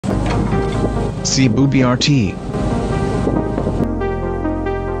Cebu BRT.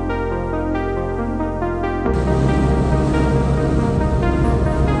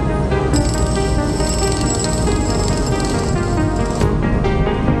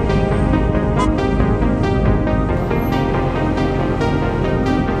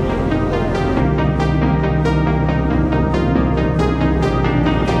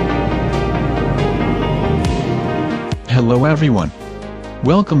 Hello everyone.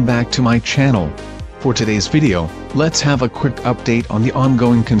 Welcome back to my channel. For today's video, let's have a quick update on the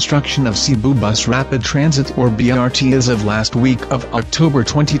ongoing construction of Cebu Bus Rapid Transit or BRT as of last week of October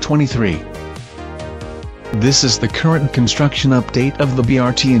 2023. This is the current construction update of the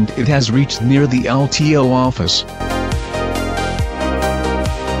BRT and it has reached near the LTO office.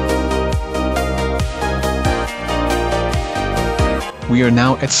 We are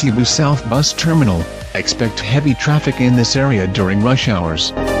now at Cebu South Bus Terminal. Expect heavy traffic in this area during rush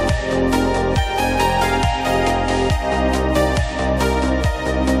hours.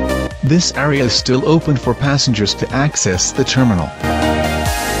 This area is still open for passengers to access the terminal.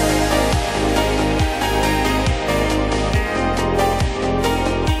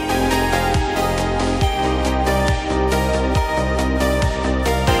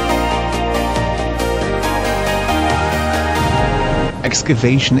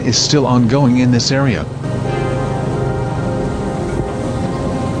 Excavation is still ongoing in this area.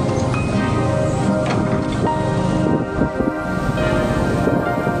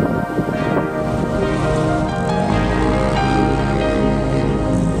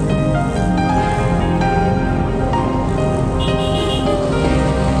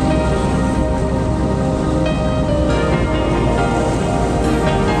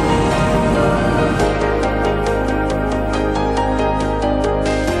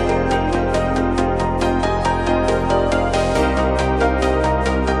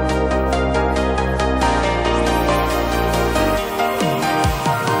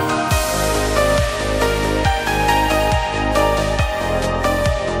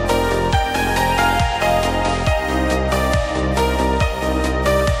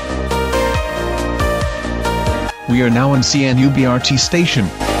 We are now in CNU BRT station.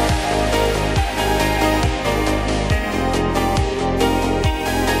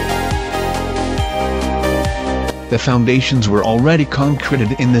 The foundations were already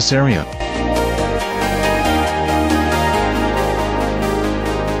concreted in this area.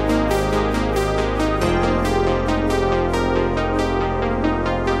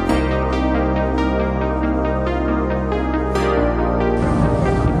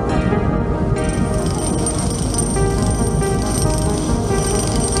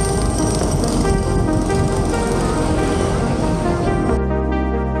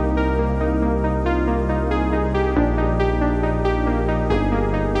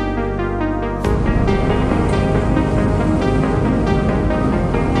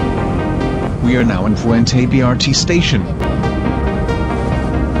 We are now in Fuente BRT station.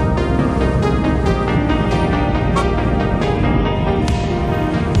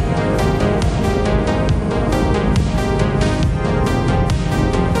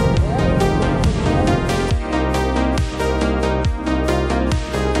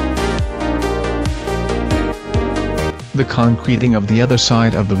 The concreting of the other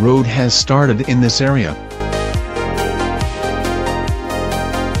side of the road has started in this area.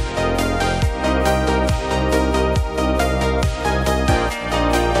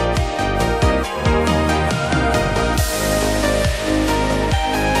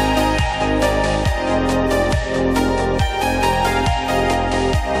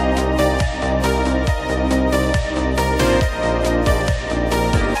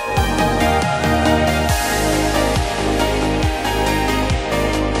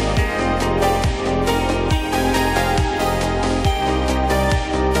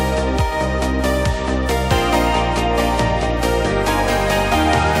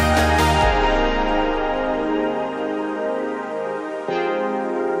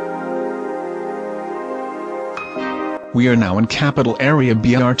 We are now in Capital Area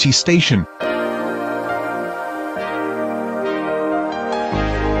BRT station.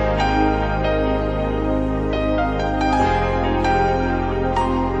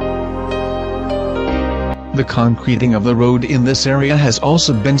 The concreting of the road in this area has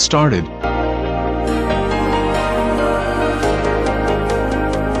also been started.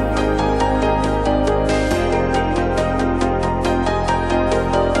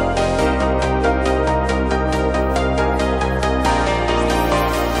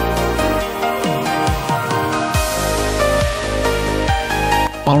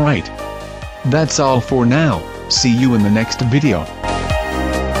 Alright. That's all for now. See you in the next video.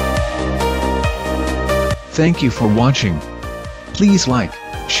 Thank you for watching. Please like,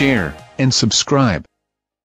 share, and subscribe.